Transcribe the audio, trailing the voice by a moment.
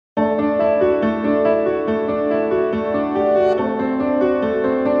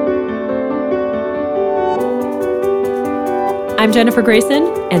I'm Jennifer Grayson,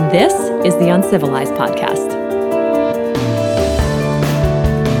 and this is the Uncivilized Podcast.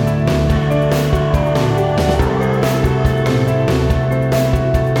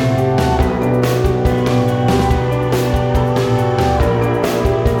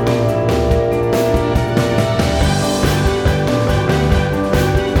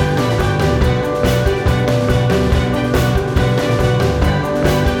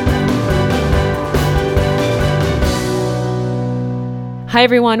 Hi,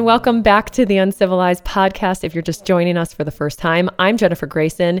 everyone. Welcome back to the Uncivilized Podcast. If you're just joining us for the first time, I'm Jennifer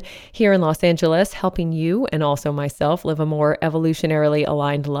Grayson here in Los Angeles, helping you and also myself live a more evolutionarily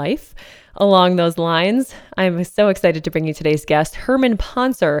aligned life. Along those lines, I'm so excited to bring you today's guest, Herman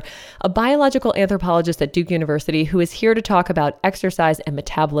Pontzer, a biological anthropologist at Duke University who is here to talk about exercise and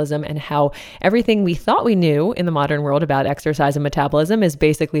metabolism and how everything we thought we knew in the modern world about exercise and metabolism is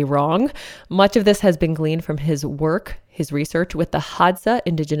basically wrong. Much of this has been gleaned from his work, his research with the Hadza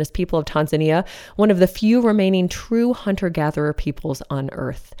indigenous people of Tanzania, one of the few remaining true hunter-gatherer peoples on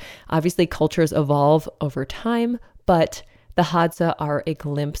Earth. Obviously, cultures evolve over time, but the Hadza are a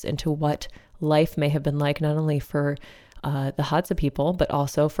glimpse into what life may have been like, not only for the Hadza people, but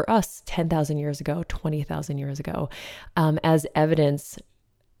also for us 10,000 years ago, 20,000 years ago. As evidence,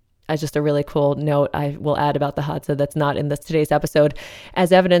 as just a really cool note I will add about the Hadza that's not in today's episode,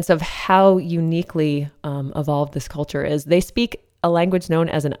 as evidence of how uniquely evolved this culture is. They speak a language known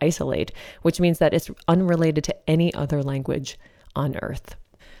as an isolate, which means that it's unrelated to any other language on Earth.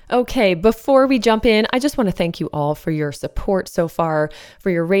 Okay, before we jump in, I just want to thank you all for your support so far, for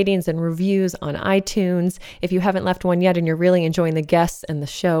your ratings and reviews on iTunes. If you haven't left one yet and you're really enjoying the guests and the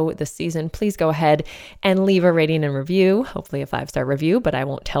show this season, please go ahead and leave a rating and review, hopefully a 5-star review, but I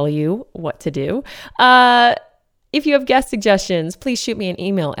won't tell you what to do. If you have guest suggestions, please shoot me an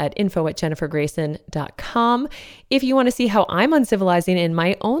email at info@jennifergrayson.com. If you want to see how I'm uncivilizing in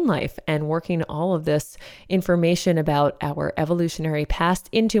my own life and working all of this information about our evolutionary past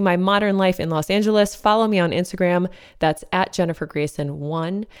into my modern life in Los Angeles, follow me on Instagram. That's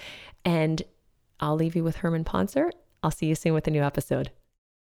 @JenniferGrayson1. And I'll leave you with Herman Pontzer. I'll see you soon with a new episode.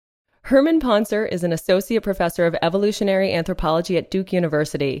 Herman Pontzer is an associate professor of evolutionary anthropology at Duke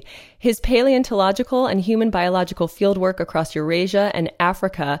University. His paleontological and human biological fieldwork across Eurasia and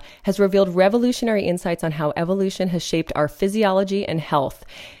Africa has revealed revolutionary insights on how evolution has shaped our physiology and health.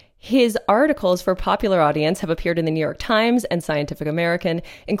 His articles for popular audience have appeared in the New York Times and Scientific American,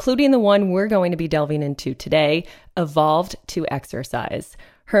 including the one we're going to be delving into today, Evolved to Exercise.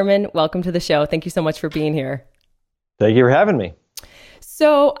 Herman, welcome to the show. Thank you so much for being here. Thank you for having me.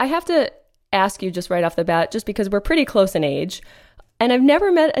 So I have to ask you just right off the bat, just because we're pretty close in age, and I've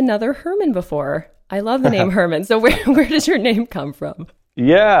never met another Herman before. I love the name Herman. So where does your name come from?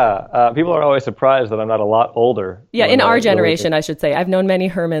 Yeah, people are always surprised that I'm not a lot older. Yeah, in our generation, I should say. I've known many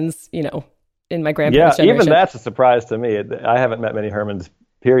Hermans, in my grandparents' generation. Yeah, even that's a surprise to me. I haven't met many Hermans,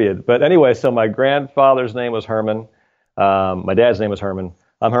 period. But anyway, so my grandfather's name was Herman. My dad's name was Herman.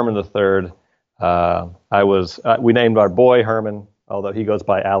 I'm Herman III. We named our boy Herman, although he goes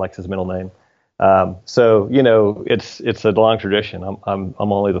by Alex, his middle name. So it's a long tradition. I'm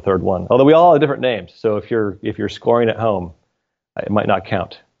only the third one. Although we all have different names. So if you're scoring at home, it might not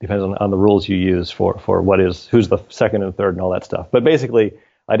count. Depends on the rules you use for who's the second and third and all that stuff. But basically,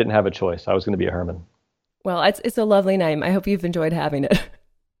 I didn't have a choice. I was going to be a Herman. Well, it's a lovely name. I hope you've enjoyed having it.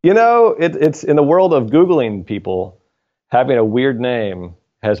 It's in the world of Googling people, having a weird name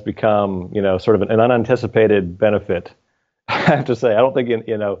has become sort of an unanticipated benefit. I have to say, I don't think in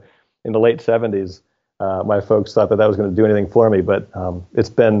the late 70s, my folks thought that was going to do anything for me, but I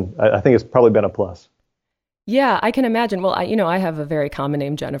think it's probably been a plus. Yeah, I can imagine. Well, I have a very common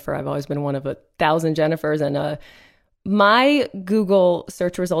name, Jennifer. I've always been one of 1,000 Jennifers, and my Google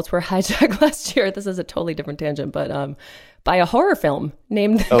search results were hijacked last year. This is a totally different tangent, but by a horror film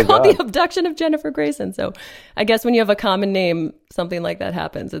called The Abduction of Jennifer Grayson. So I guess when you have a common name, something like that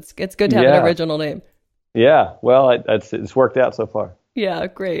happens. It's good to have an original name. Yeah, well, it's worked out so far. Yeah,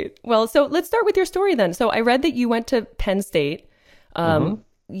 great. Well, so let's start with your story then. So I read that you went to Penn State.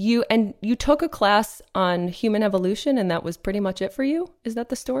 You took a class on human evolution, and that was pretty much it for you. Is that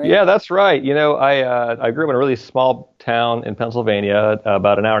the story? Yeah, that's right. I grew up in a really small town in Pennsylvania,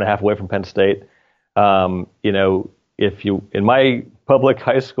 about an hour and a half away from Penn State. In my public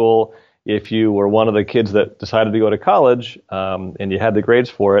high school, if you were one of the kids that decided to go to college and you had the grades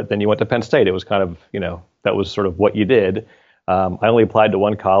for it, then you went to Penn State. It was kind of, that was sort of what you did. I only applied to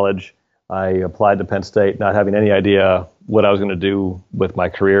one college. I applied to Penn State not having any idea what I was going to do with my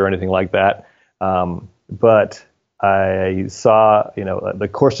career or anything like that. But I saw, the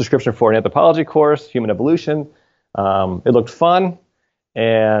course description for an anthropology course, human evolution, It looked fun,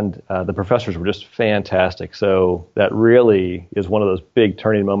 and the professors were just fantastic. So that really is one of those big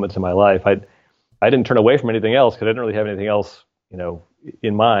turning moments in my life. I didn't turn away from anything else because I didn't really have anything else,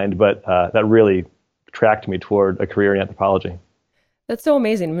 in mind. But that really tracked me toward a career in anthropology. That's so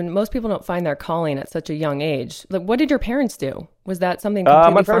amazing. I mean, most people don't find their calling at such a young age. Like, what did your parents do? Was that something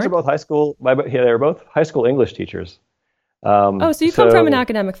completely My parents foreign? are both high school. They were both high school English teachers. Oh, so you come from an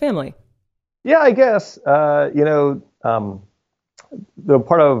academic family. Yeah, I guess. The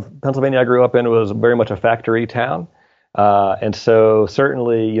part of Pennsylvania I grew up in was very much a factory town. And so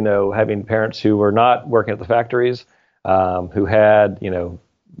certainly, having parents who were not working at the factories, who had,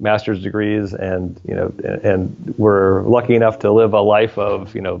 master's degrees and were lucky enough to live a life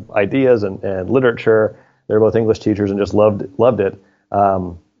of, ideas and literature. They were both English teachers and just loved it.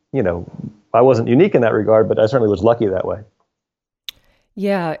 I wasn't unique in that regard, but I certainly was lucky that way.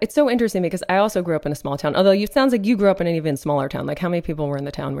 Yeah, it's so interesting because I also grew up in a small town. Although it sounds like you grew up in an even smaller town. Like, how many people were in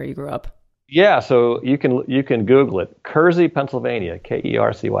the town where you grew up? Yeah, so you can Google it. Kersey, Pennsylvania,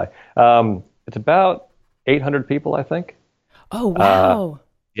 Kercy. It's about 800 people, I think. Oh, wow.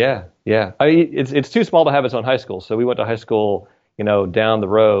 Yeah. It's too small to have its own high school. So we went to high school, down the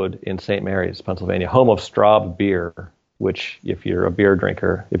road in St. Mary's, Pennsylvania, home of Straub beer. Which, if you're a beer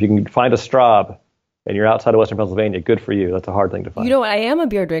drinker, if you can find a Straub and you're outside of Western Pennsylvania, good for you. That's a hard thing to find. You know what? I am a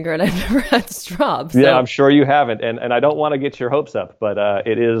beer drinker and I've never had Straub. So. Yeah, I'm sure you haven't. And I don't want to get your hopes up, but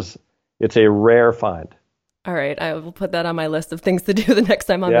it's a rare find. All right. I will put that on my list of things to do the next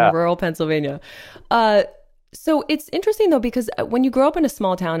time I'm in rural Pennsylvania. So it's interesting, though, because when you grow up in a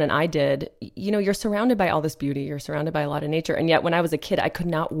small town, and I did, you're surrounded by all this beauty. You're surrounded by a lot of nature. And yet when I was a kid, I could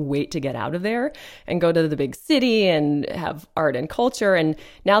not wait to get out of there and go to the big city and have art and culture. And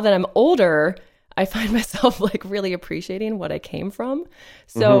now that I'm older, I find myself like really appreciating what I came from.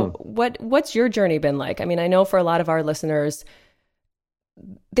 So what's your journey been like? I mean, I know for a lot of our listeners,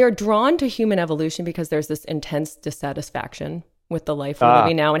 they're drawn to human evolution because there's this intense dissatisfaction with the life we're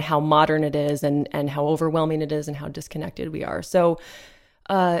living now and how modern it is and how overwhelming it is and how disconnected we are. So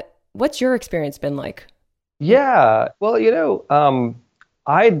what's your experience been like? Yeah, well,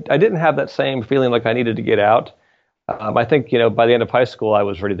 I didn't have that same feeling like I needed to get out. I think, by the end of high school, I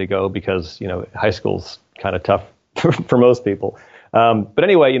was ready to go because, high school's kind of tough for most people. But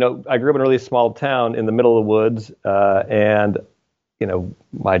anyway, I grew up in a really small town in the middle of the woods. And,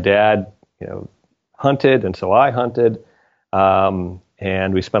 my dad, hunted. And so I hunted.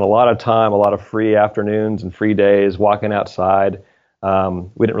 And we spent a lot of time, a lot of free afternoons and free days walking outside.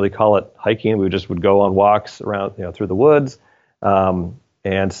 We didn't really call it hiking. We just would go on walks around, through the woods.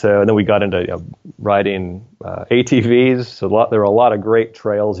 And then we got into riding ATVs. So there were a lot of great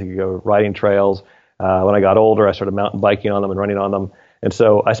trails. You could go riding trails. When I got older, I started mountain biking on them and running on them. And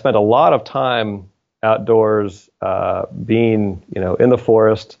so I spent a lot of time outdoors, being, in the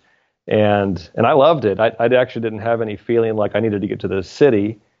forest. And I loved it. I actually didn't have any feeling like I needed to get to the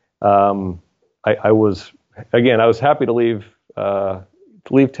city. I was happy to leave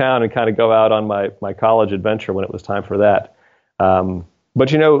town and kind of go out on my college adventure when it was time for that.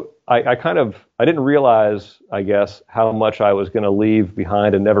 But I didn't realize, I guess, how much I was going to leave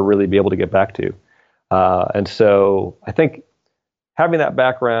behind and never really be able to get back to. And so I think having that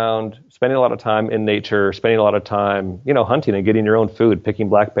background, spending a lot of time in nature, spending a lot of time, hunting and getting your own food, picking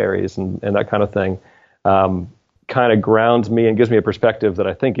blackberries and that kind of thing, kind of grounds me and gives me a perspective that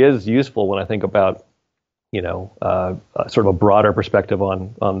I think is useful when I think about, sort of a broader perspective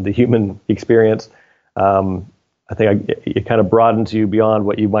on the human experience. I think it kind of broadens you beyond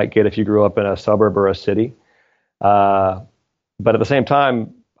what you might get if you grew up in a suburb or a city. But at the same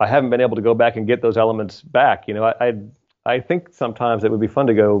time, I haven't been able to go back and get those elements back. I think sometimes it would be fun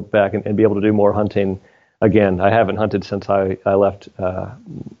to go back and be able to do more hunting again. I haven't hunted since I left,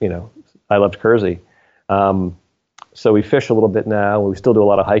 I left Kersey. So we fish a little bit now. We still do a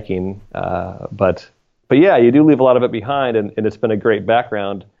lot of hiking. But yeah, you do leave a lot of it behind, and it's been a great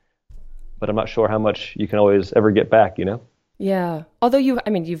background. But I'm not sure how much you can always ever get back, Yeah. Although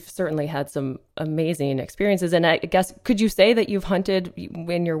you've certainly had some amazing experiences. And I guess, could you say that you've hunted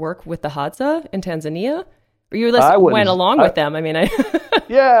in your work with the Hadza in Tanzania? Or you went along with them?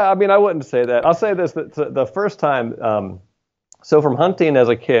 Yeah, I wouldn't say that. I'll say this, that the first time, so from hunting as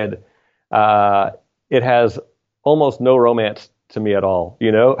a kid, it has almost no romance to me at all.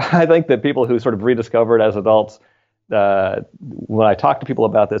 I think that people who sort of rediscovered as adults, when I talk to people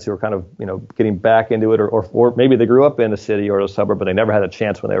about this who are kind of, getting back into it, or maybe they grew up in a city or a suburb, but they never had a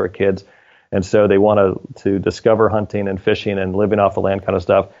chance when they were kids. And so they want to discover hunting and fishing and living off the land kind of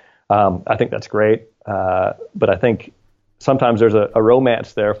stuff. I think that's great. But I think sometimes there's a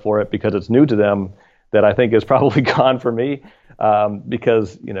romance there for it because it's new to them. that I think is probably gone for me.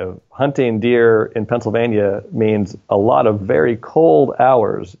 Because, hunting deer in Pennsylvania means a lot of very cold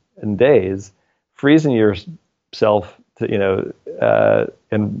hours and days, freezing yourself to,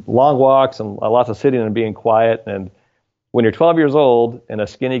 and long walks and lots of sitting and being quiet. And when you're 12 years old and a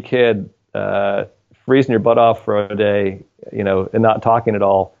skinny kid, freezing your butt off for a day, and not talking at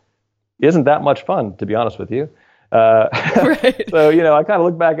all, isn't that much fun, to be honest with you. Right. So, I kind of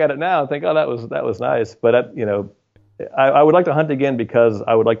look back at it now and think, oh, that was nice. But, I would like to hunt again because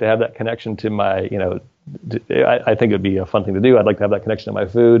I would like to have that connection to my, I think it would be a fun thing to do. I'd like to have that connection to my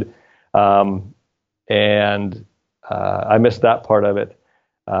food. And I missed that part of it.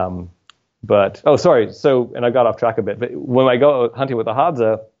 Sorry. So, and I got off track a bit, but when I go hunting with the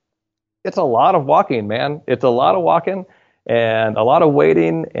Hadza, it's a lot of walking, man. It's a lot of walking and a lot of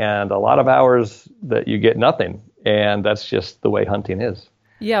waiting and a lot of hours that you get nothing. And that's just the way hunting is.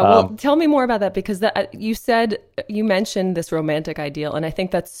 Yeah, well, tell me more about that, because you mentioned this romantic ideal, and I think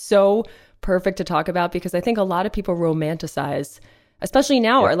that's so perfect to talk about, because I think a lot of people romanticize, especially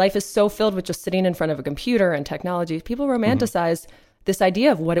now, our life is so filled with just sitting in front of a computer and technology. People romanticize this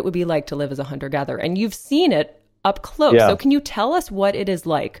idea of what it would be like to live as a hunter-gatherer, and you've seen it up close. Yeah. So can you tell us what it is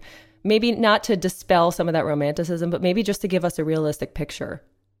like? Maybe not to dispel some of that romanticism, but maybe just to give us a realistic picture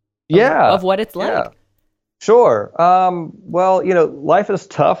of what it's like. Yeah. Sure. Well, life is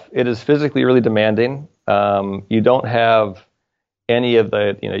tough. It is physically really demanding. You don't have any of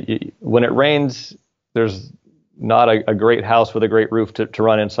the, when it rains, there's not a great house with a great roof to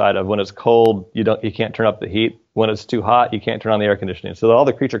run inside of. When it's cold, you can't turn up the heat. When it's too hot, you can't turn on the air conditioning. So all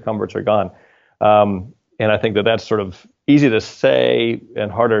the creature comforts are gone. And I think that's sort of easy to say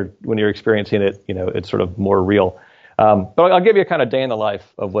and harder when you're experiencing it. It's sort of more real. But I'll give you a kind of day in the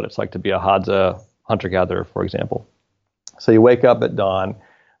life of what it's like to be a Hadza hunter-gatherer, for example. So you wake up at dawn,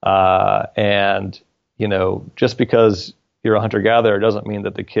 and, just because you're a hunter-gatherer doesn't mean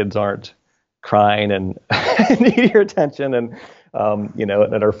that the kids aren't crying and need your attention and,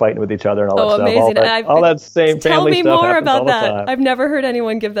 and are fighting with each other and all that stuff. Amazing. All that same family stuff. Tell me more about that. Time. I've never heard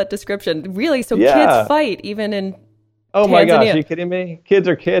anyone give that description. Really? So kids fight even in Oh Tanzania. My gosh, are you kidding me? Kids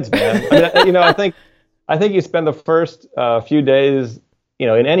are kids, man. I think you spend the first few days,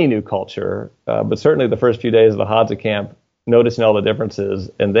 in any new culture, but certainly the first few days of the Hadza camp, noticing all the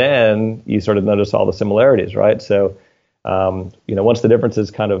differences, and then you sort of notice all the similarities, right? So, once the differences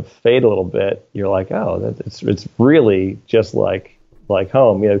kind of fade a little bit, you're like, oh, it's really just like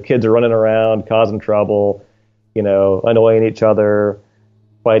home. Kids are running around, causing trouble, annoying each other,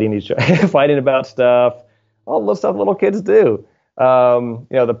 fighting about stuff, all the stuff little kids do.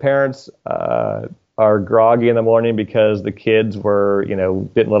 The parents are groggy in the morning because the kids were,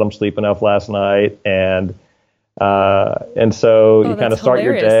 didn't let them sleep enough last night, and so you kind of start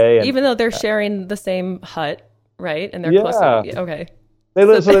hilarious. Your day. And, even though they're sharing the same hut, right? And they're close to, okay. They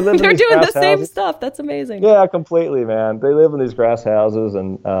live they're in doing the same houses. stuff. That's amazing. Yeah, completely, man. They live in these grass houses,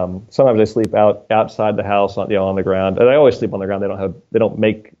 and sometimes they sleep outside the house on the ground. And they always sleep on the ground. They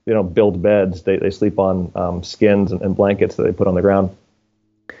don't build beds. They sleep on skins and blankets that they put on the ground,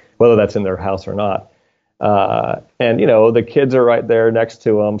 whether that's in their house or not. And the kids are right there next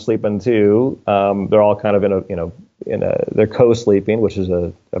to them sleeping too. They're all kind of they're co-sleeping, which is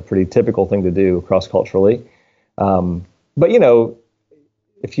a pretty typical thing to do cross-culturally. But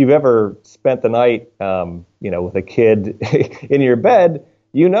if you've ever spent the night, with a kid in your bed,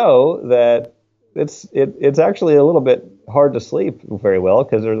 that it's actually a little bit hard to sleep very well,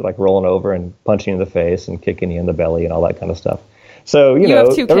 because they're like rolling over and punching you in the face and kicking you in the belly and all that kind of stuff. So, you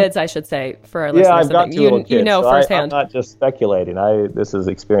have two kids, I should say, for our listeners. Yeah, I've got two little kids. So firsthand. I'm not just speculating. This is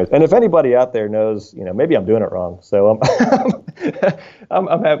experience. And if anybody out there knows, maybe I'm doing it wrong. So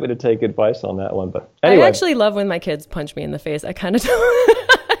I'm happy to take advice on that one. But anyway. I actually love when my kids punch me in the face. I kind of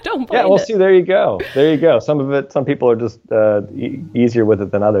don't mind it. See, there you go. Some people are just easier with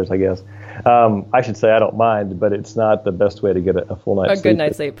it than others, I guess. I should say I don't mind, but it's not the best way to get a full night's sleep. A good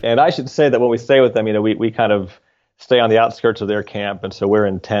night's sleep. And I should say that when we stay with them, we kind of stay on the outskirts of their camp, and so we're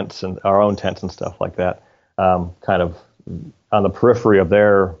in tents and our own tents and stuff like that, kind of on the periphery of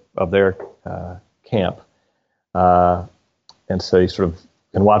their camp, and so you sort of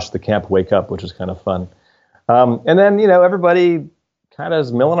can watch the camp wake up, which is kind of fun. And then everybody kind of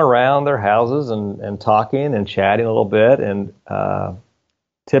is milling around their houses and talking and chatting a little bit, and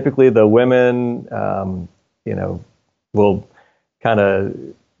typically the women will kind of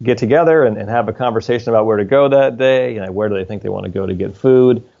get together and have a conversation about where to go that day. Where do they think they want to go to get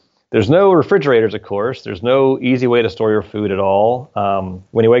food? There's no refrigerators, of course. There's no easy way to store your food at all.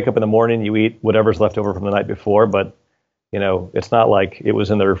 When you wake up in the morning, you eat whatever's left over from the night before, but it's not like it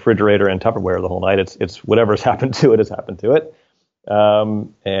was in the refrigerator and Tupperware the whole night. It's whatever's happened to it has happened to it.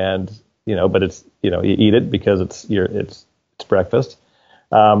 And but it's you eat it because it's breakfast.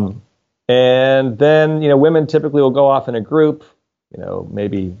 And then women typically will go off in a group.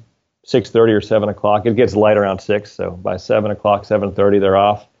 Maybe 6:30 or 7 o'clock. It gets light around 6, so by 7 o'clock, 7:30, they're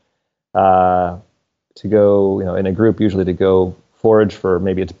off to go, in a group, usually to go forage for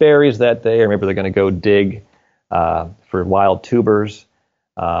maybe it's berries that day, or maybe they're going to go dig for wild tubers.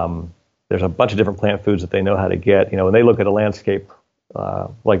 There's a bunch of different plant foods that they know how to get. When they look at a landscape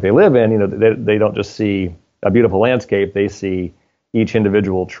like they live in, they don't just see a beautiful landscape. They see each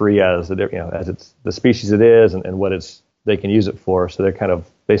individual tree as as it's the species it is and what they can use it for. So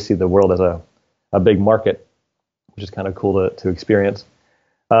they see the world as a big market, which is kind of cool to experience.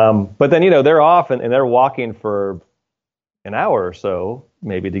 But then, they're off and they're walking for an hour or so,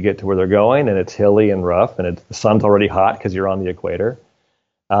 maybe to get to where they're going, and it's hilly and rough, and the sun's already hot because you're on the equator.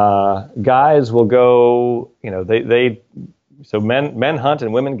 Guys will go, so men hunt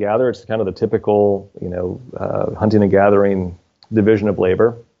and women gather. It's kind of the typical, hunting and gathering division of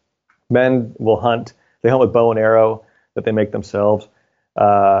labor. Men will hunt. They hunt with bow and arrow that they make themselves,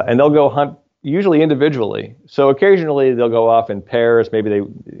 and they'll go hunt usually individually. So occasionally they'll go off in pairs. Maybe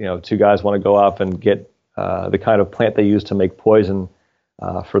two guys want to go off and get the kind of plant they use to make poison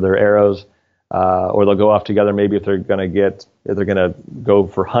for their arrows, or they'll go off together. Maybe if they're going to go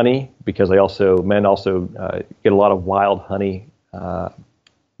for honey, because men also get a lot of wild honey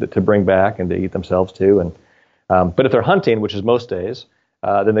to bring back and to eat themselves too. And but if they're hunting, which is most days,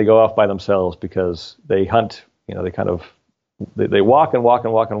 then they go off by themselves because they hunt. They walk and walk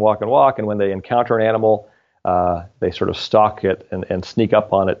and walk and walk and walk, and when they encounter an animal, they sort of stalk it and sneak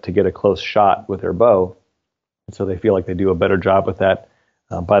up on it to get a close shot with their bow. And so they feel like they do a better job with that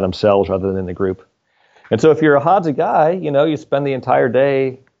by themselves rather than in the group. And so if you're a Hadza guy, you spend the entire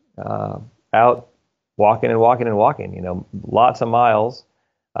day out walking and walking and walking, lots of miles.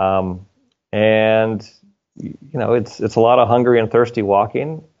 And it's a lot of hungry and thirsty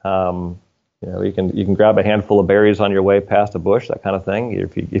walking. You can grab a handful of berries on your way past a bush, that kind of thing.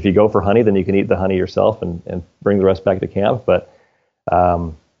 If you go for honey, then you can eat the honey yourself and bring the rest back to camp. But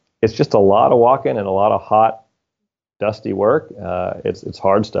it's just a lot of walking and a lot of hot, dusty work. It's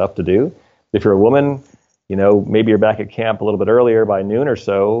hard stuff to do. If you're a woman, maybe you're back at camp a little bit earlier by noon or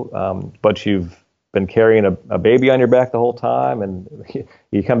so, but you've been carrying a baby on your back the whole time, and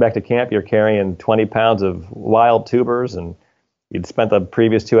you come back to camp, you're carrying 20 pounds of wild tubers, and you'd spent the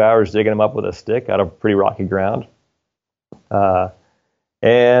previous 2 hours digging them up with a stick out of pretty rocky ground.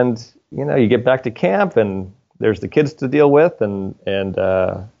 And you get back to camp, and there's the kids to deal with, and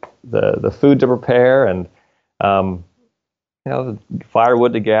the food to prepare, and the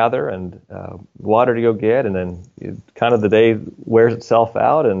firewood to gather, and water to go get, and then kind of the day wears itself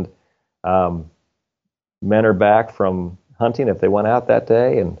out, and men are back from hunting if they went out that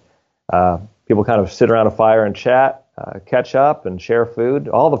day, and people kind of sit around a fire and chat, catch up, and share food.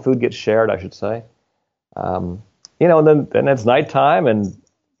 All the food gets shared, I should say. And then it's nighttime, and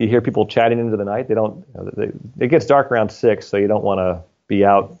you hear people chatting into the night. It gets dark around 6, so you don't want to be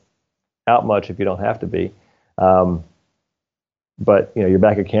out much if you don't have to be. But you're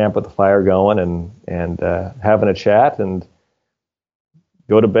back at camp with the fire going and having a chat, and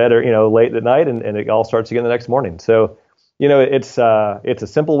go to bed or late at night, and it all starts again the next morning. So it's a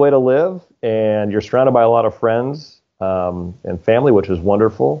simple way to live, and you're surrounded by a lot of friends and family, which is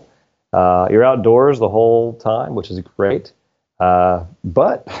wonderful. You're outdoors the whole time, which is great.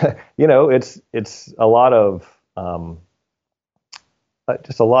 But it's a lot of a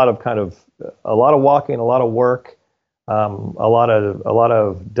lot of walking, a lot of work, a lot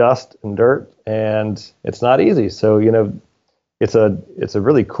of dust and dirt, and it's not easy. So it's a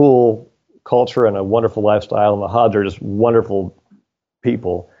really cool culture and a wonderful lifestyle, and the Hadza are just wonderful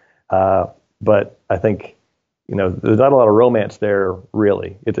people. But I think there's not a lot of romance there,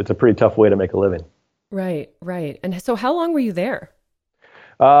 really. It's a pretty tough way to make a living. Right. And so how long were you there?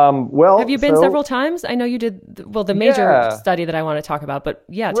 Well, have you been several times? I know you did, the major study that I want to talk about, but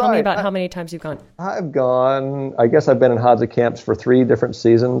tell me about how many times you've gone. I've gone, I guess I've been in Hadza camps for 3 different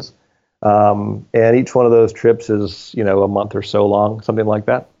seasons. And each one of those trips is, a month or so long, something like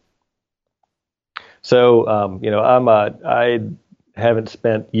that. So, I haven't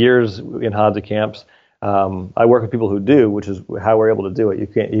spent years in Hadza camps. I work with people who do, which is how we're able to do it.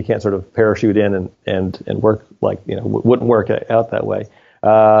 You can't sort of parachute in and work like, wouldn't work out that way.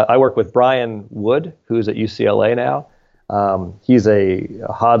 I work with Brian Wood, who's at UCLA now. He's a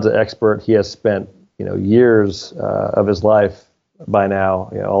Hadza expert. He has spent, years of his life by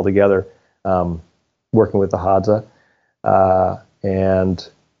now, altogether, working with the Hadza. And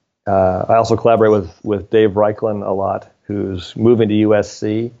I also collaborate with Dave Reichlin a lot, who's moving to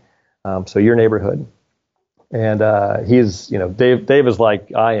USC, so your neighborhood. And he's, Dave is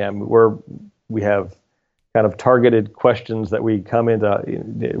like I am. We have kind of targeted questions that we come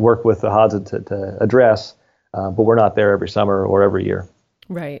into work with the Hadza to address, but we're not there every summer or every year.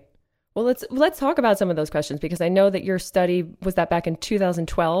 Right. Well, let's talk about some of those questions, because I know that your study was that back in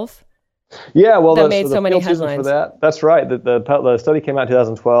 2012. Yeah, well, that made so many headlines for that. That's right. The study came out in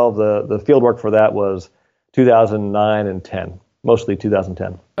 2012. The field work for that was 2009 and 10, mostly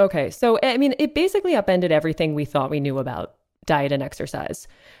 2010. Okay, so I mean, it basically upended everything we thought we knew about diet and exercise.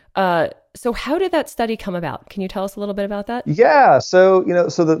 So how did that study come about? Can you tell us a little bit about that? Yeah. So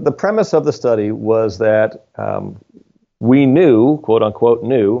the premise of the study was that we knew, quote unquote,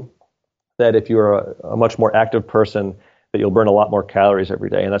 that if you're a much more active person, that you'll burn a lot more calories every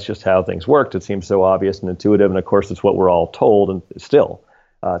day. And that's just how things worked. It seems so obvious and intuitive. And of course, it's what we're all told and still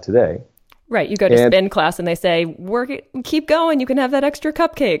today. Right. You go to spin class and they say, work it, keep going. You can have that extra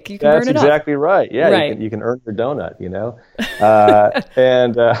cupcake. You can burn it up. That's exactly right. Yeah. Right. You can earn your donut,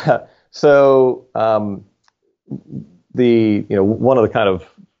 So one of the kind of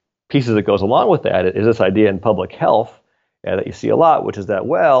pieces that goes along with that is this idea in public health that you see a lot, which is that,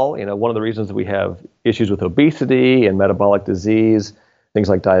 one of the reasons that we have issues with obesity and metabolic disease, things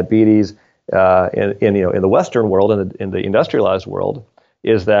like diabetes, in the Western world and in the industrialized world,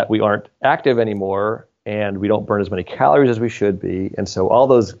 is that we aren't active anymore and we don't burn as many calories as we should be. And so all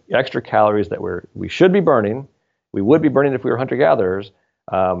those extra calories that we should be burning, we would be burning if we were hunter-gatherers.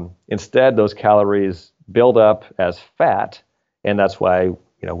 Instead, those calories build up as fat, and that's why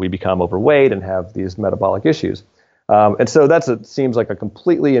we become overweight and have these metabolic issues. And so seems like a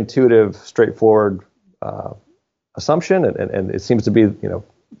completely intuitive, straightforward assumption, and it seems to be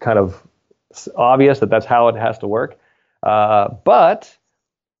kind of obvious that that's how it has to work. But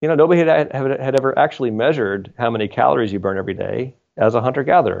nobody had ever actually measured how many calories you burn every day as a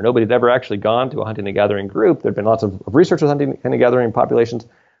hunter-gatherer. Nobody had ever actually gone to a hunting and gathering group. There'd been lots of research with hunting and gathering populations,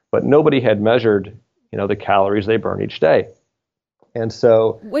 but nobody had measured the calories they burn each day. And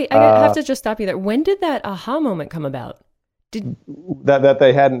so, wait, I have to just stop you there. When did that aha moment come about? That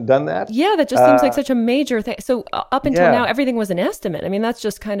they hadn't done that? Yeah, that just seems like such a major thing. So up until now, everything was an estimate. I mean, that's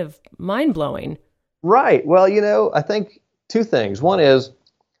just kind of mind-blowing. Right. Well, I think two things. One is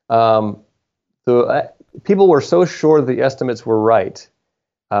people were so sure that the estimates were right.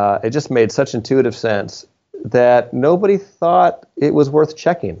 It just made such intuitive sense that nobody thought it was worth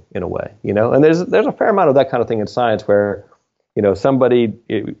checking in a way. And there's a fair amount of that kind of thing in science where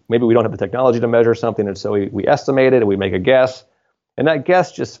maybe we don't have the technology to measure something, and so we estimate it and we make a guess, and that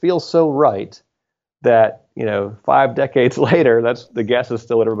guess just feels so right that 5 decades later, the guess is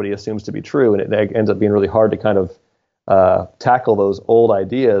still what everybody assumes to be true, and it ends up being really hard to kind of tackle those old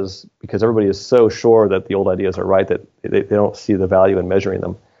ideas because everybody is so sure that the old ideas are right that they don't see the value in measuring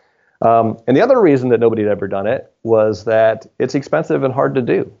them. And the other reason that nobody had ever done it was that it's expensive and hard to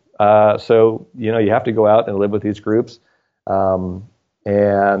do. So you have to go out and live with these groups.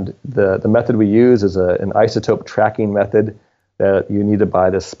 And the method we use is an isotope tracking method that you need to buy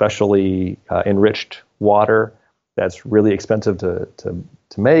this specially enriched water that's really expensive to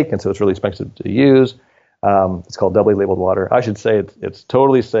make, and so it's really expensive to use. It's called doubly labeled water. I should say it's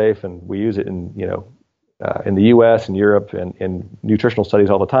totally safe, and we use it in the U.S. and Europe and in nutritional studies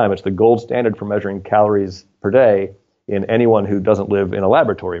all the time. It's the gold standard for measuring calories per day in anyone who doesn't live in a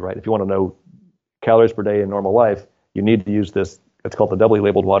laboratory, right? If you want to know calories per day in normal life, you need to use this. It's called the doubly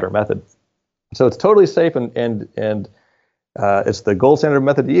labeled water method. So it's totally safe and it's the gold standard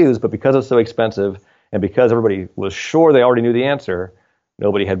method to use, but because it's so expensive and because everybody was sure they already knew the answer,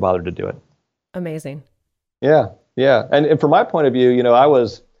 nobody had bothered to do it. Amazing. Yeah. And from my point of view, I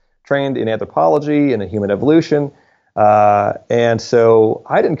was trained in anthropology and in human evolution, and so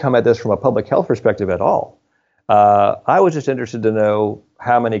I didn't come at this from a public health perspective at all. I was just interested to know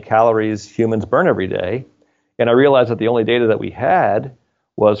how many calories humans burn every day. And I realized that the only data that we had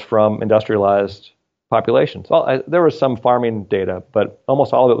was from industrialized populations. Well, there was some farming data, but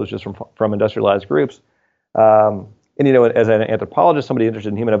almost all of it was just from industrialized groups. And as an anthropologist, somebody interested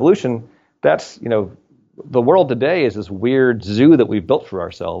in human evolution, that's the world today is this weird zoo that we've built for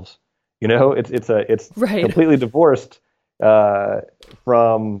ourselves. It's right. Completely divorced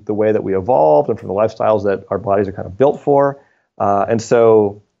from the way that we evolved and from the lifestyles that our bodies are kind of built for. And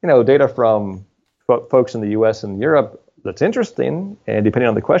so data from folks in the U.S. and Europe, that's interesting, and depending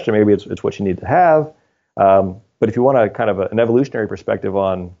on the question, maybe it's what you need to have. But if you want a kind of an evolutionary perspective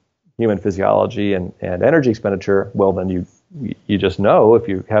on human physiology and energy expenditure, well, then you just know, if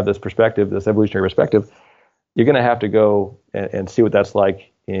you have this perspective, this evolutionary perspective, you're going to have to go and see what that's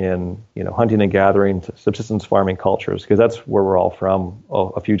like in, hunting and gathering, subsistence farming cultures, because that's where we're all from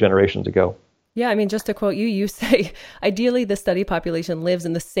a few generations ago. Yeah, I mean, just to quote you, you say, ideally, the study population lives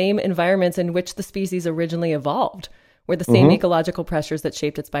in the same environments in which the species originally evolved, where the same ecological pressures that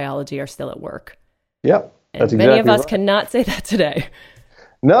shaped its biology are still at work. Yep, that's exactly right. Many of us cannot say that today.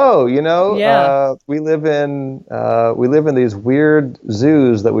 No, we live in these weird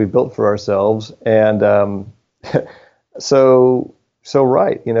zoos that we've built for ourselves, and so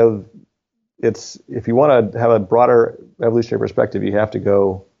right. It's, if you want to have a broader evolutionary perspective, you have to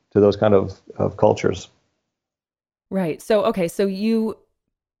go to those kind of cultures. Right. So, okay. So you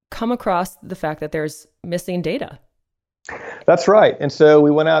come across the fact that there's missing data. That's right. And so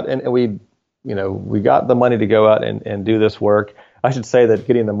we went out and we got the money to go out and do this work. I should say that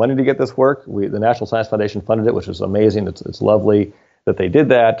getting the money to get this work, the National Science Foundation funded it, which was amazing. It's lovely that they did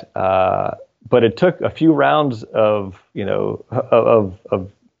that. But it took a few rounds of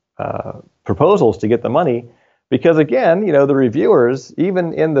proposals to get the money, because again, the reviewers,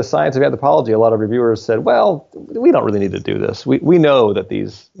 even in the science of anthropology, a lot of reviewers said, well, we don't really need to do this. We know that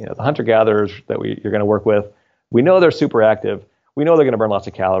these, the hunter-gatherers that you're going to work with, we know they're super active. We know they're going to burn lots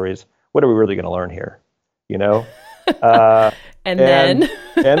of calories. What are we really going to learn here? And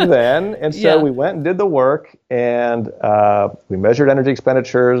so we went and did the work, and we measured energy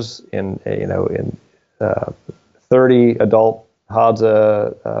expenditures in 30 adult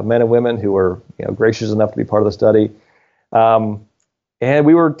Hadza men and women who were gracious enough to be part of the study, and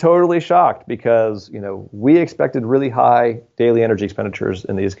we were totally shocked because we expected really high daily energy expenditures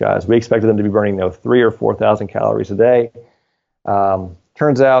in these guys. We expected them to be burning 3,000 or 4,000 calories a day.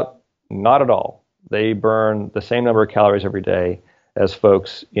 Turns out not at all. They burn the same number of calories every day as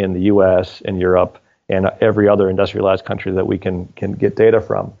folks in the U.S. and Europe and every other industrialized country that we can get data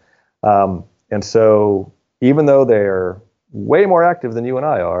from. And so even though they're way more active than you and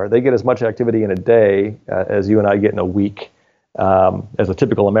I are, they get as much activity in a day as you and I get in a week, as a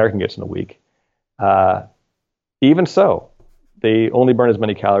typical American gets in a week. Even so, they only burn as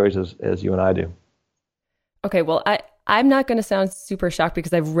many calories as you and I do. Okay, well, I'm not going to sound super shocked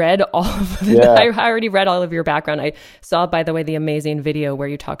because I've read all of it. Yeah. I already read all of your background. I saw, by the way, the amazing video where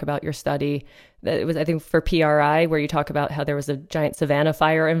you talk about your study. It was, I think, for PRI, where you talk about how there was a giant savanna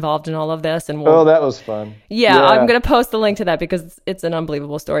fire involved in all of this. And that was fun. Yeah, I'm going to post the link to that because it's an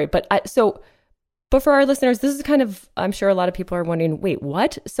unbelievable story. But for our listeners, this is kind of, I'm sure a lot of people are wondering, wait,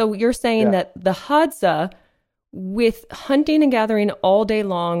 what? So you're saying that the Hadza, with hunting and gathering all day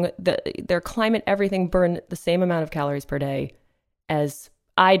long, their climate, everything, burn the same amount of calories per day as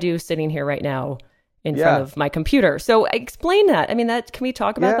I do sitting here right now in front of my computer. So explain that. I mean, can we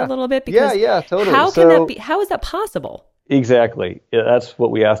talk about that a little bit? Because totally. How can that be? How is that possible? Exactly. That's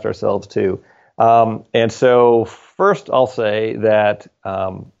what we asked ourselves too. And so first I'll say that,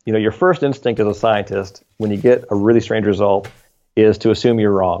 your first instinct as a scientist, when you get a really strange result, is to assume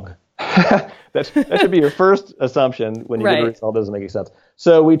you're wrong. That should be your first assumption when you get a result that doesn't make any sense.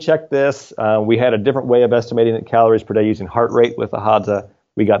 So we checked this. We had a different way of estimating calories per day using heart rate with the Hadza.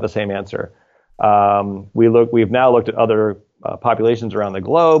 We got the same answer. We've now looked at other populations around the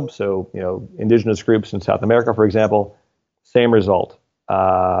globe. So, indigenous groups in South America, for example, same result.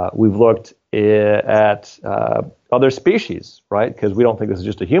 We've looked at other species, right? Because we don't think this is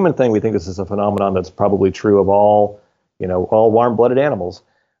just a human thing. We think this is a phenomenon that's probably true of all warm-blooded animals.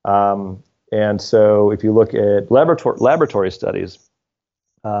 And so if you look at laboratory studies,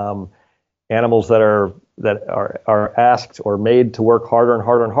 animals that are asked or made to work harder and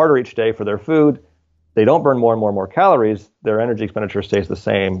harder and harder each day for their food, they don't burn more and more and more calories. Their energy expenditure stays the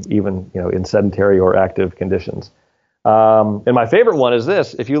same, even in sedentary or active conditions. And my favorite one is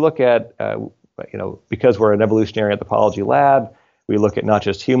this: if you look at because we're an evolutionary anthropology lab, we look at not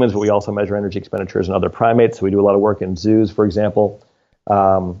just humans, but we also measure energy expenditures in other primates. So we do a lot of work in zoos, for example.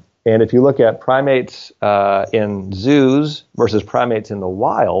 And if you look at primates in zoos versus primates in the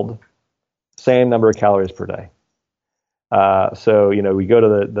wild, same number of calories per day. So we go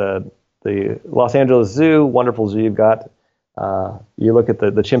to the Los Angeles Zoo, wonderful zoo you've got. You look at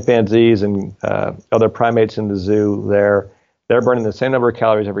the chimpanzees and other primates in the zoo. They're burning the same number of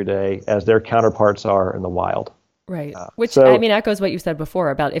calories every day as their counterparts are in the wild. Right. Which, echoes what you said before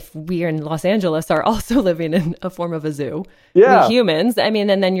about if we in Los Angeles are also living in a form of a zoo. Yeah. We humans,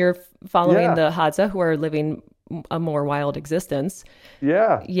 and then you're following the Hadza, who are living a more wild existence.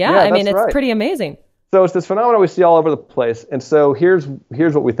 Yeah. It's pretty amazing. So it's this phenomenon we see all over the place. And so here's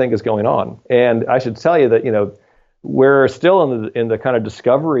what we think is going on. And I should tell you that, we're still in the kind of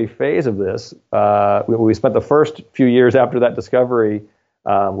discovery phase of this. We spent the first few years after that discovery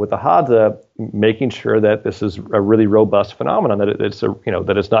with the Hadza, making sure that this is a really robust phenomenon, that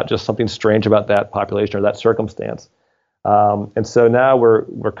that it's not just something strange about that population or that circumstance. And so now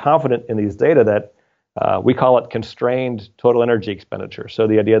we're confident in these data that we call it constrained total energy expenditure. So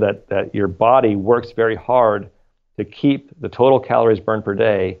the idea that your body works very hard to keep the total calories burned per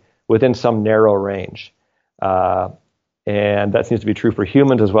day within some narrow range. And that seems to be true for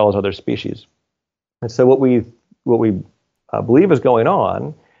humans as well as other species. And so what we believe is going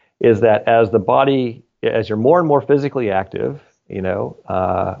on is that as you're more and more physically active, so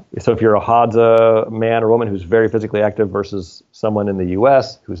if you're a Hadza man or woman who's very physically active versus someone in the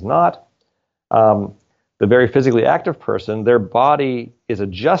US who's not, the very physically active person, their body is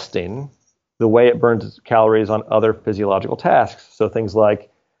adjusting the way it burns calories on other physiological tasks. So things like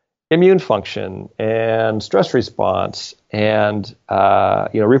immune function and stress response and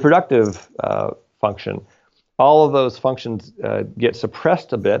reproductive function. All of those functions get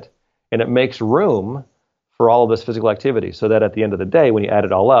suppressed a bit, and it makes room for all of this physical activity, so that at the end of the day, when you add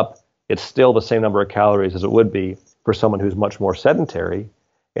it all up, it's still the same number of calories as it would be for someone who's much more sedentary,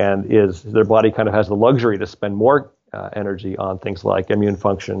 and their body kind of has the luxury to spend more energy on things like immune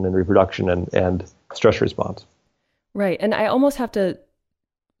function and reproduction and stress response. Right. And I almost have to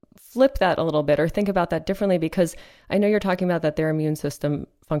flip that a little bit or think about that differently, because I know you're talking about that their immune system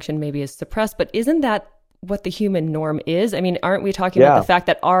function maybe is suppressed, but isn't that what the human norm is? I mean, aren't we talking about the fact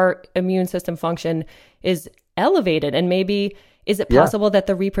that our immune system function is elevated? And maybe, is it possible that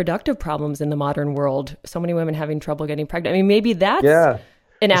the reproductive problems in the modern world, so many women having trouble getting pregnant, I mean, maybe that's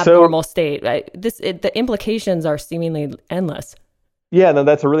an abnormal state. The implications are seemingly endless. Yeah, no,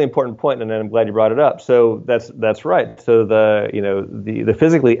 that's a really important point, and I'm glad you brought it up. So that's right. So the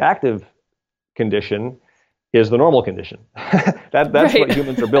physically active condition is the normal condition. That's right. What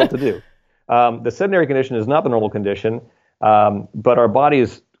humans are built to do. The sedentary condition is not the normal condition, but our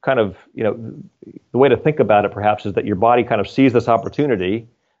bodies kind of, the way to think about it perhaps is that your body kind of sees this opportunity,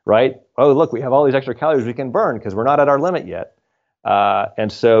 right? Oh, look, we have all these extra calories we can burn because we're not at our limit yet. And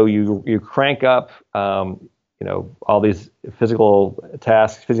so you crank up, all these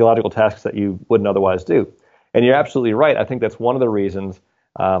physiological tasks that you wouldn't otherwise do. And you're absolutely right. I think that's one of the reasons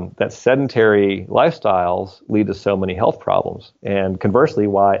that sedentary lifestyles lead to so many health problems, and conversely,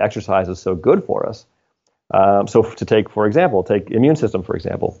 why exercise is so good for us. So to take immune system, for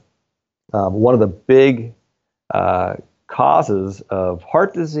example, one of the big causes of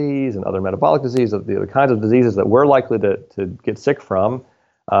heart disease and other metabolic disease, the kinds of diseases that we're likely to get sick from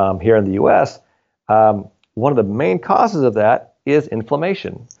here in the U.S., one of the main causes of that is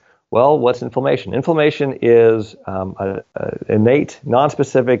inflammation. Well, what's inflammation? Inflammation is an innate,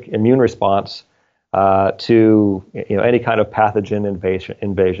 nonspecific immune response to any kind of pathogen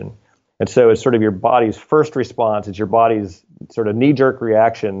invasion. And so it's sort of your body's first response. It's your body's sort of knee-jerk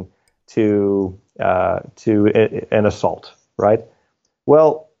reaction to an assault, right?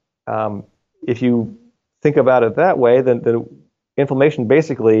 Well, if you think about it that way, then the inflammation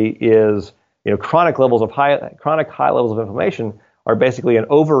basically is chronic high levels of inflammation are basically an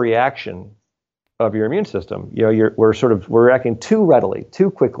overreaction of your immune system. We're reacting too readily, too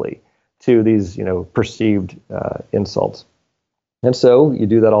quickly to these perceived insults. And so you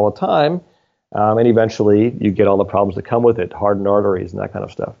do that all the time, and eventually you get all the problems that come with it, hardened arteries and that kind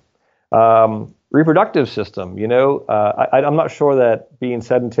of stuff. Reproductive system, I'm not sure that being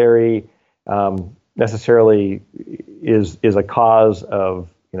sedentary necessarily is a cause of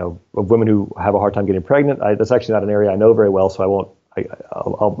women who have a hard time getting pregnant. That's actually not an area I know very well, so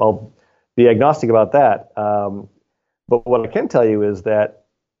I'll be agnostic about that. But what I can tell you is that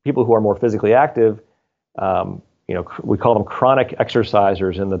people who are more physically active, we call them chronic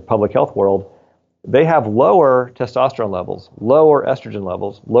exercisers in the public health world, they have lower testosterone levels, lower estrogen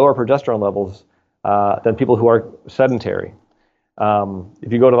levels, lower progesterone levels than people who are sedentary.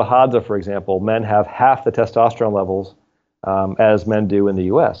 If you go to the Hadza, for example, men have half the testosterone levels as men do in the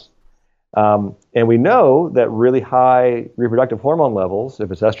U.S. And we know that really high reproductive hormone levels,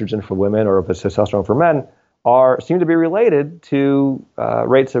 if it's estrogen for women or if it's testosterone for men, seem to be related to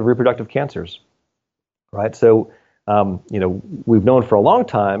rates of reproductive cancers, right? So, we've known for a long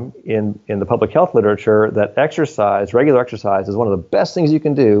time in the public health literature that regular exercise, is one of the best things you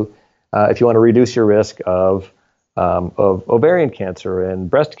can do if you want to reduce your risk of ovarian cancer and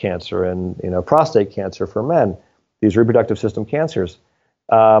breast cancer and prostate cancer for men, these reproductive system cancers.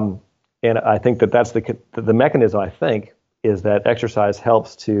 And I think that's the mechanism, I think, is that exercise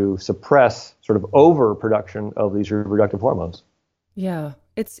helps to suppress sort of overproduction of these reproductive hormones. Yeah,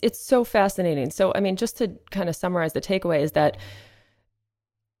 it's so fascinating. So, I mean, just to kind of summarize, the takeaway is that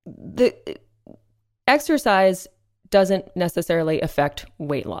the exercise doesn't necessarily affect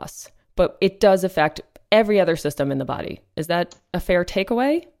weight loss, but it does affect every other system in the body. Is that a fair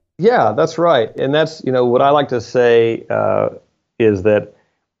takeaway? Yeah, that's right. And that's, what I like to say is that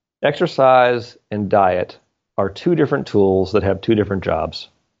exercise and diet are two different tools that have two different jobs,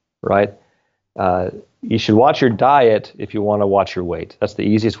 right? You should watch your diet if you want to watch your weight. That's the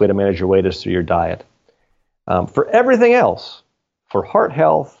easiest way to manage your weight is through your diet. For everything else, for heart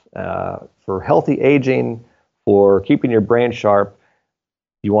health, for healthy aging, for keeping your brain sharp,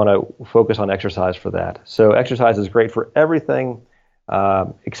 you want to focus on exercise for that. So exercise is great for everything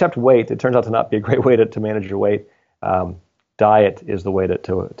except weight. It turns out to not be a great way to manage your weight. Diet is the way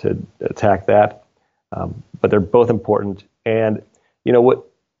to attack that. But they're both important. And, what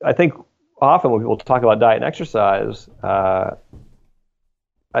I think often when people talk about diet and exercise, I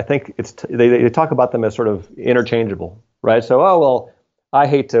think they talk about them as sort of interchangeable, right? So, I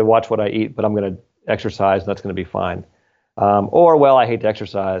hate to watch what I eat, but I'm going to exercise and that's going to be fine. I hate to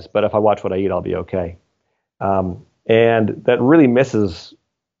exercise, but if I watch what I eat, I'll be okay. And that really misses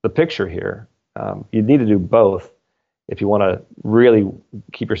the picture here. You need to do both if you want to really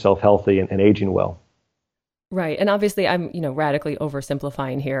keep yourself healthy and aging well. Right. And obviously I'm, radically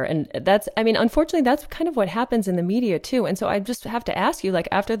oversimplifying here. And unfortunately, that's kind of what happens in the media too. And so I just have to ask you,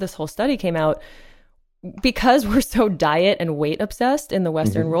 after this whole study came out, because we're so diet and weight obsessed in the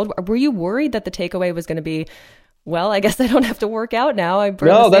Western world, were you worried that the takeaway was going to be, well, I guess I don't have to work out now. I burn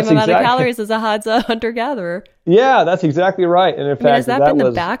the same amount of calories as a Hadza hunter-gatherer. Yeah, that's exactly right. And in fact, has that been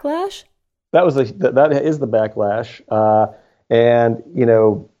the backlash? That is the backlash.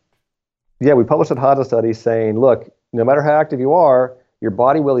 We published a Hadza study saying, look, no matter how active you are, your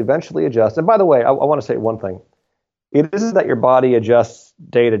body will eventually adjust. And by the way, I want to say one thing. It isn't that your body adjusts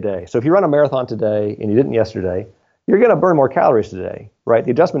day to day. So if you run a marathon today and you didn't yesterday, you're going to burn more calories today, right?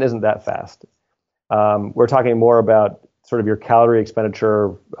 The adjustment isn't that fast. We're talking more about sort of your calorie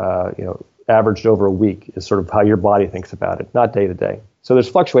expenditure, averaged over a week is sort of how your body thinks about it, not day to day. So there's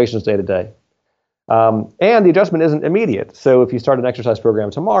fluctuations day to day. And the adjustment isn't immediate. So if you start an exercise program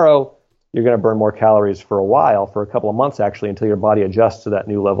tomorrow, you're going to burn more calories for a while, for a couple of months actually, until your body adjusts to that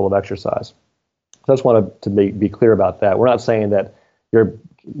new level of exercise. So I just wanted to be clear about that. We're not saying that your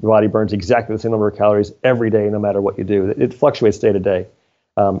body burns exactly the same number of calories every day, no matter what you do. It fluctuates day to day.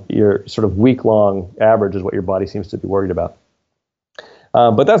 Your sort of week-long average is what your body seems to be worried about.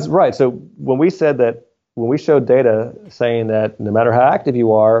 But that's right. So when we showed data saying that no matter how active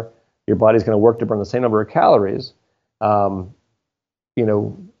you are, your body's going to work to burn the same number of calories,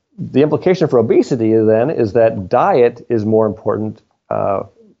 the implication for obesity then is that diet is more important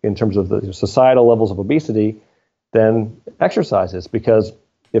in terms of the societal levels of obesity than exercise is, because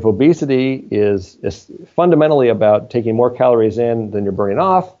if obesity is fundamentally about taking more calories in than you're burning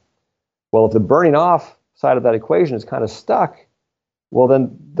off, well, if the burning off side of that equation is kind of stuck, well,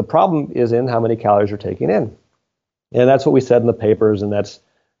 then the problem is in how many calories you're taking in. And that's what we said in the papers, and that's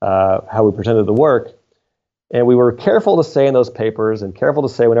how we presented the work. And we were careful to say in those papers, and careful to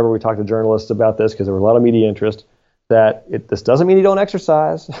say whenever we talked to journalists about this, because there were a lot of media interest, that this doesn't mean you don't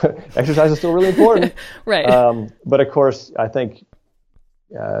exercise. Exercise is still really important. Right. But of course, I think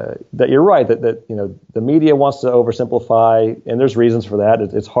that you're right, that the media wants to oversimplify, and there's reasons for that.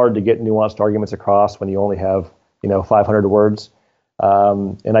 It's hard to get nuanced arguments across when you only have 500 words,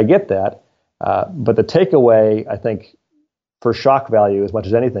 and I get that. But the takeaway, I think, for shock value as much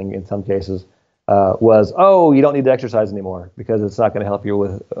as anything in some cases, was, you don't need to exercise anymore because it's not going to help you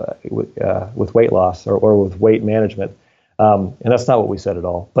with weight loss or with weight management, and that's not what we said at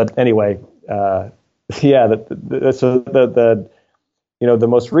all. But anyway, the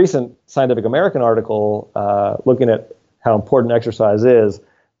most recent Scientific American article looking at how important exercise is,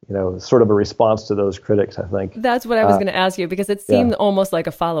 sort of a response to those critics, I think. That's what I was going to ask you, because it seemed almost like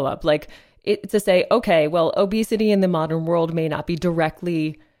a follow-up, to say, okay, well, obesity in the modern world may not be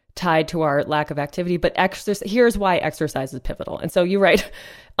directly tied to our lack of activity, but here's why exercise is pivotal. And so you're right.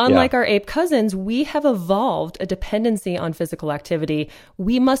 Unlike our ape cousins, we have evolved a dependency on physical activity.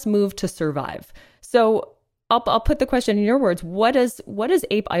 We must move to survive. So I'll put the question in your words. What is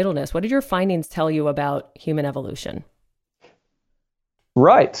ape idleness? What did your findings tell you about human evolution?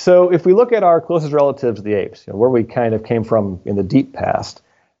 Right. So if we look at our closest relatives, the apes, where we kind of came from in the deep past,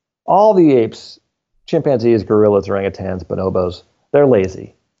 all the apes, chimpanzees, gorillas, orangutans, bonobos, they're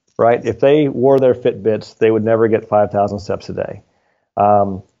lazy. Right? If they wore their Fitbits, they would never get 5,000 steps a day.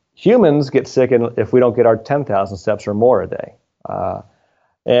 Humans get sick if we don't get our 10,000 steps or more a day.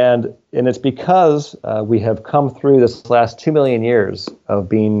 And it's because we have come through this last 2 million years of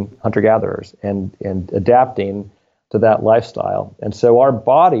being hunter-gatherers and adapting to that lifestyle. And so our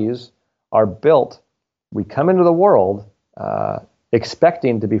bodies are built we come into the world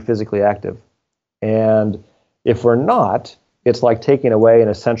expecting to be physically active. And if we're not, it's like taking away an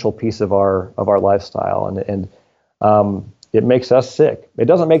essential piece of our lifestyle, and it makes us sick. It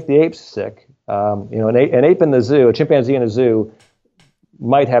doesn't make the apes sick. An ape in the zoo, a chimpanzee in a zoo,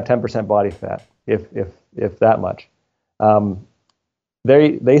 might have 10% body fat, if that much.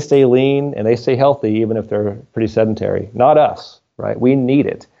 They stay lean and they stay healthy even if they're pretty sedentary. Not us, right? We need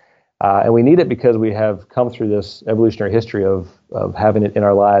it. And we need it because we have come through this evolutionary history of having it in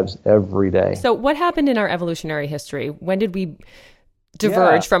our lives every day. So what happened in our evolutionary history? When did we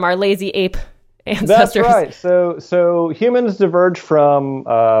diverge from our lazy ape ancestors? That's right. So humans diverged from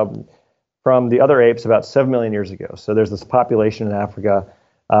the other apes about 7 million years ago. So there's this population in Africa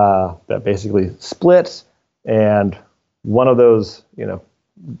that basically splits, and one of those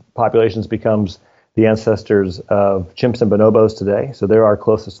populations becomes the ancestors of chimps and bonobos today. So they're our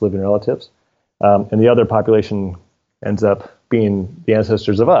closest living relatives. And the other population ends up being the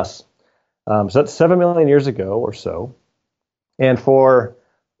ancestors of us. So that's 7 million years ago or so. And for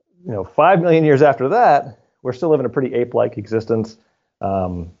 5 million years after that, we're still living a pretty ape-like existence.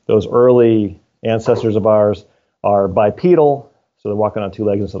 Those early ancestors of ours are bipedal, so they're walking on two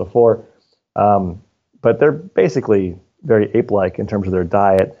legs instead of four. But they're basically very ape-like in terms of their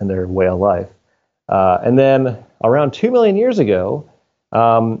diet and their way of life. And then around 2 million years ago,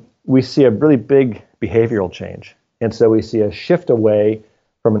 we see a really big behavioral change. And so we see a shift away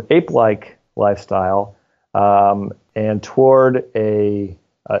from an ape-like lifestyle and toward a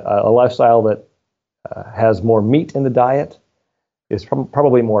lifestyle that has more meat in the diet, is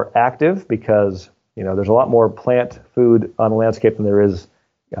probably more active because there's a lot more plant food on the landscape than there is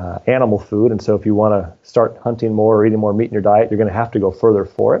animal food. And so if you want to start hunting more or eating more meat in your diet, you're going to have to go further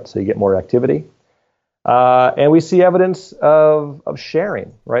for it, so you get more activity. And we see evidence of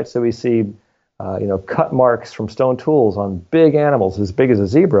sharing, right? So we see, cut marks from stone tools on big animals as big as a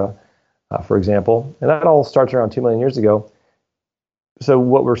zebra, for example. And that all starts around 2 million years ago. So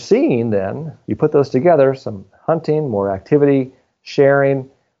what we're seeing then, you put those together, some hunting, more activity, sharing,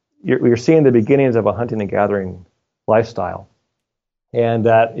 you're seeing the beginnings of a hunting and gathering lifestyle. And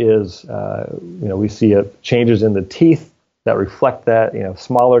that is, we see changes in the teeth that reflect that,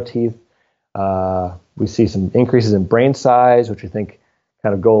 smaller teeth. We see some increases in brain size, which we think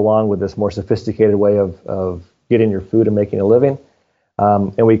kind of go along with this more sophisticated way of getting your food and making a living.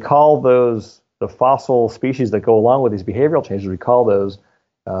 And we call those, the fossil species that go along with these behavioral changes, we call those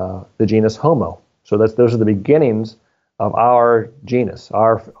the genus Homo. So those are the beginnings of our genus,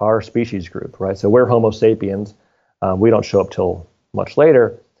 our species group, right? So we're Homo sapiens. We don't show up till much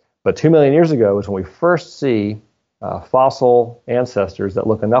later. But 2 million years ago is when we first see fossil ancestors that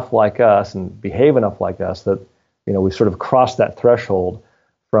look enough like us and behave enough like us that we sort of crossed that threshold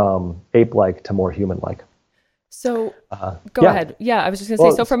from ape-like to more human-like. So go ahead. Yeah, I was just going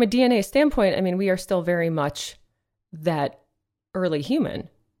to say, so from a DNA standpoint, I mean, we are still very much that early human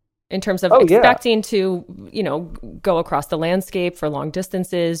in terms of expecting to, go across the landscape for long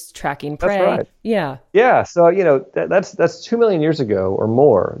distances, tracking prey. That's right. Yeah. Yeah. So, that's 2 million years ago or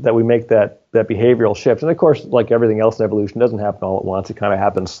more that we make that behavioral shift. And of course, like everything else in evolution, doesn't happen all at once. It kind of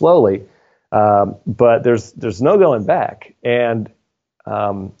happens slowly. But there's no going back. And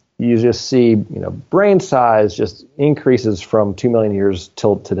you just see, brain size just increases from 2 million years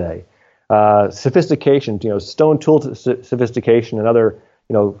till today. Sophistication, stone tool sophistication and other,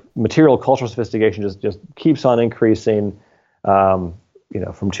 material cultural sophistication just keeps on increasing, from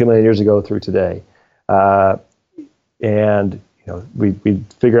 2 million years ago through today. And we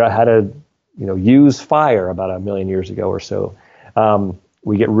figure out how to, use fire about 1 million years ago or so.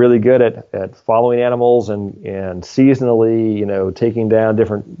 We get really good at following animals and seasonally, taking down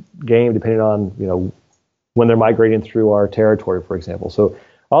different game depending on, when they're migrating through our territory, for example. So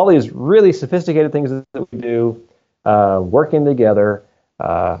all these really sophisticated things that we do, working together,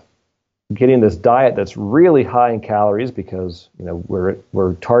 getting this diet that's really high in calories because,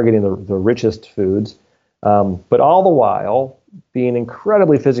 we're targeting the richest foods, but all the while being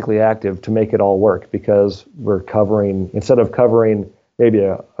incredibly physically active to make it all work because we're instead of covering maybe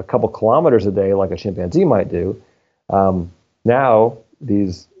a couple kilometers a day like a chimpanzee might do. Now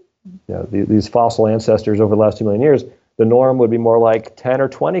these fossil ancestors over the last 2 million years, the norm would be more like 10 or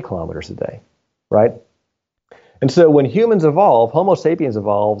 20 kilometers a day, right? And so when humans evolve, Homo sapiens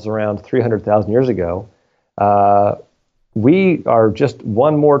evolves around 300,000 years ago, we are just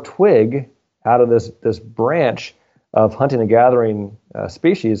one more twig out of this branch of hunting and gathering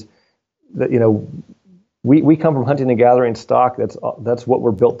species that, we come from hunting and gathering stock. That's what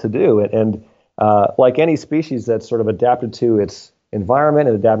we're built to do. And like any species that's sort of adapted to its environment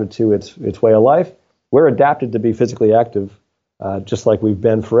and adapted to its way of life, we're adapted to be physically active, just like we've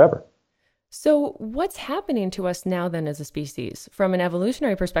been forever. So what's happening to us now then as a species? From an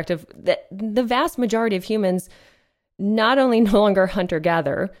evolutionary perspective, the vast majority of humans not only no longer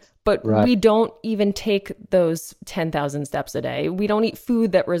hunter-gatherer, but we don't even take those 10,000 steps a day. We don't eat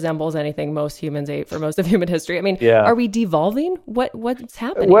food that resembles anything most humans ate for most of human history. I mean, are we devolving? What's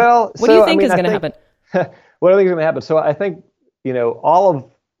happening? Well, what do you think is going to happen? What do I think is going to happen? So I think,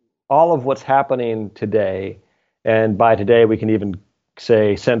 all of what's happening today, and by today we can even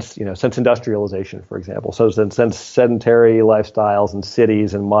say since industrialization, for example. So since sedentary lifestyles and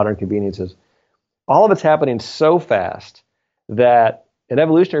cities and modern conveniences, all of it's happening so fast that an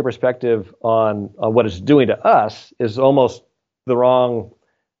evolutionary perspective on what it's doing to us is almost the wrong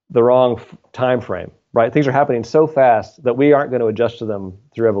time frame, right? Things are happening so fast that we aren't going to adjust to them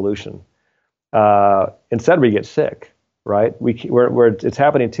through evolution. Instead, we get sick, right? It's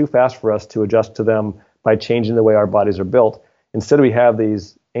happening too fast for us to adjust to them by changing the way our bodies are built. Instead, we have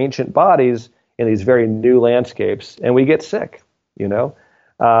these ancient bodies in these very new landscapes, and we get sick,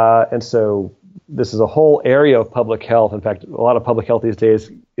 and so this is a whole area of public health. In fact, a lot of public health these days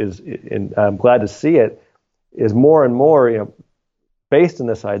and I'm glad to see it, is more and more, based in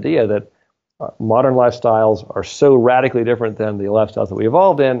this idea that modern lifestyles are so radically different than the lifestyles that we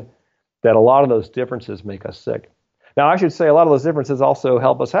evolved in, that a lot of those differences make us sick. Now, I should say a lot of those differences also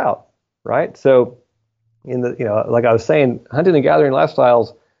help us out, right? So, like I was saying, hunting and gathering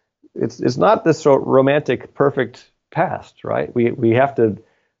lifestyles, it's not this sort of romantic, perfect past, right? We have to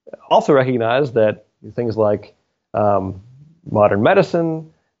also recognize that things like modern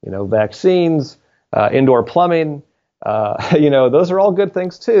medicine, vaccines, indoor plumbing, those are all good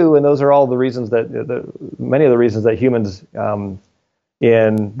things too, and those are all the reasons that many of the reasons that humans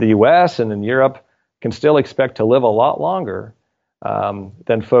in the U.S. and in Europe can still expect to live a lot longer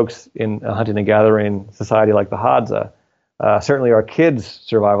than folks in a hunting and gathering society like the Hadza. Certainly, our kids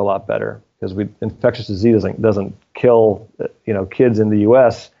survive a lot better because infectious disease doesn't kill kids in the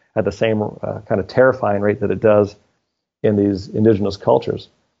U.S. at the same kind of terrifying rate that it does in these indigenous cultures.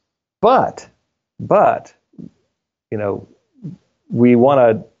 But we want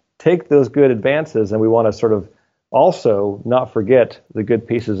to take those good advances, and we want to sort of also not forget the good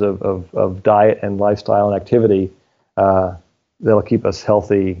pieces of diet and lifestyle and activity that'll keep us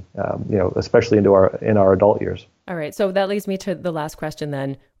healthy, especially in our adult years. All right. So that leads me to the last question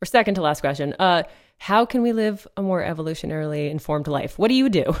then, or second to last question. How can we live a more evolutionarily informed life? What do you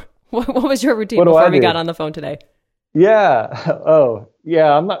do? What was your routine before we got on the phone today? Yeah. Oh,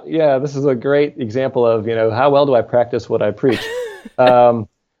 yeah. This is a great example of, how well do I practice what I preach? I'm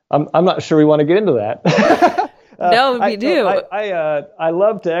not sure we want to get into that. No, we do. I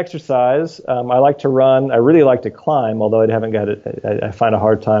love to exercise. I like to run. I really like to climb, although I haven't got it. I find a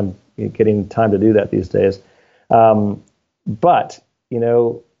hard time getting time to do that these days. But,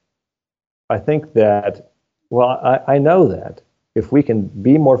 I think that, I know that if we can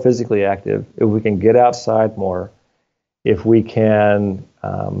be more physically active, if we can get outside more, if we can,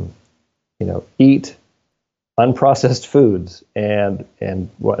 eat unprocessed foods and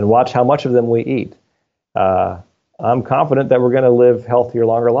watch how much of them we eat, I'm confident that we're going to live healthier,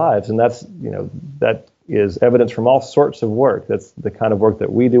 longer lives. And that is evidence from all sorts of work. That's the kind of work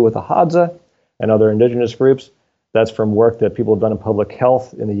that we do with the Hadza and other indigenous groups. That's from work that people have done in public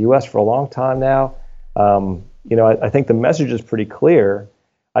health in the U.S. for a long time now. I think the message is pretty clear.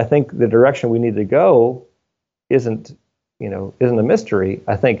 I think the direction we need to go isn't a mystery.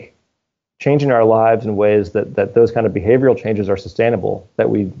 I think changing our lives in ways that those kind of behavioral changes are sustainable, that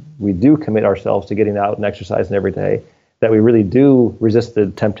we do commit ourselves to getting out and exercising every day, that we really do resist the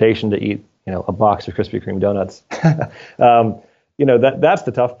temptation to eat, a box of Krispy Kreme donuts. That's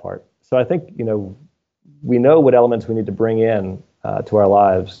the tough part. So I think, we know what elements we need to bring in to our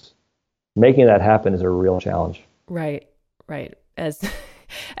lives. Making that happen is a real challenge. Right.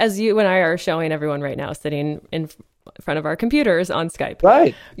 As you and I are showing everyone right now, sitting in front of our computers on Skype.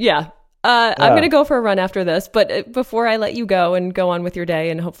 Right. Yeah. I'm going to go for a run after this, but before I let you go and go on with your day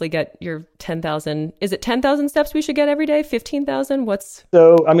and hopefully get your 10,000, is it 10,000 steps we should get every day? 15,000?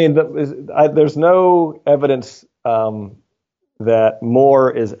 So, there's no evidence that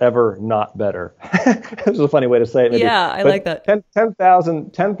more is ever not better. This is a funny way to say it. Maybe. Yeah, I like that.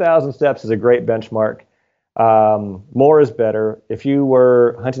 10,000 steps is a great benchmark. More is better. If you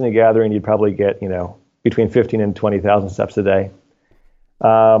were hunting and gathering, you'd probably get, between 15 and 20,000 steps a day.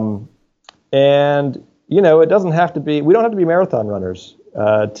 And, it doesn't have to be, we don't have to be marathon runners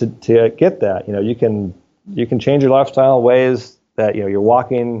to get that. You can change your lifestyle in ways that, you're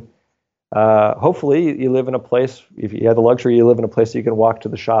walking hopefully you live in a place, if you have the luxury, you live in a place that you can walk to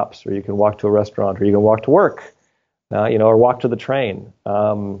the shops, or you can walk to a restaurant, or you can walk to work, or walk to the train.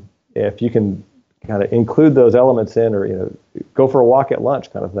 If you can kind of include those elements in, or go for a walk at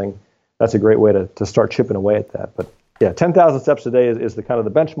lunch kind of thing, that's a great way to start chipping away at that. But yeah, 10,000 steps a day is the kind of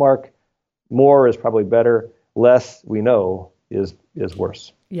the benchmark. More is probably better. Less, we know, is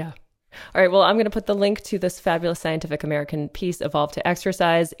worse. Yeah. All right. Well, I'm going to put the link to this fabulous Scientific American piece, Evolve to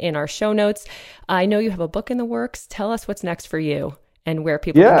Exercise, in our show notes. I know you have a book in the works. Tell us what's next for you and where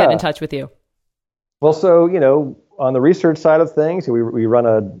people can get in touch with you. Well, so, on the research side of things, we run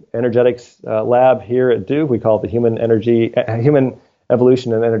an energetics lab here at Duke. We call it the Human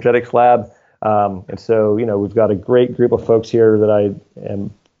Evolution and Energetics Lab. And so, we've got a great group of folks here that I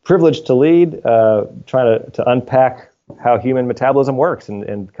am privileged to lead, trying to unpack how human metabolism works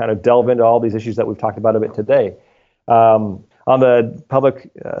and kind of delve into all these issues that we've talked about a bit today. On the public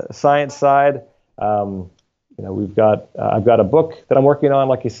science side, I've got a book that I'm working on,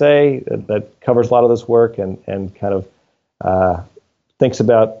 like you say, that covers a lot of this work and kind of thinks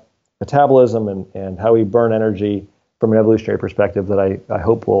about metabolism and how we burn energy from an evolutionary perspective that I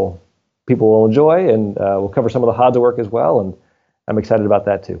hope people will enjoy, and we'll cover some of the Hadza work as well, and I'm excited about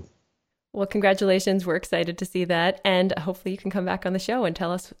that too. Well, congratulations. We're excited to see that. And hopefully you can come back on the show and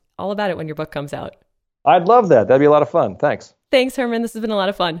tell us all about it when your book comes out. I'd love that. That'd be a lot of fun. Thanks. Thanks, Herman. This has been a lot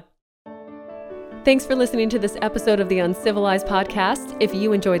of fun. Thanks for listening to this episode of the Uncivilized Podcast. If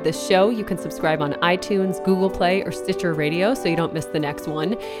you enjoyed this show, you can subscribe on iTunes, Google Play, or Stitcher Radio so you don't miss the next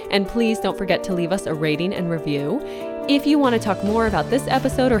one. And please don't forget to leave us a rating and review. If you want to talk more about this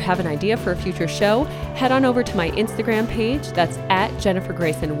episode or have an idea for a future show, head on over to my Instagram page. That's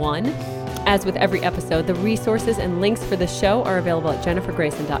 @JenniferGrayson1. As with every episode, the resources and links for this show are available at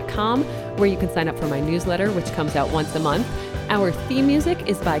jennifergrayson.com, where you can sign up for my newsletter, which comes out once a month. Our theme music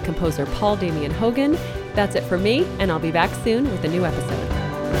is by composer Paul Damian Hogan. That's it for me, and I'll be back soon with a new episode.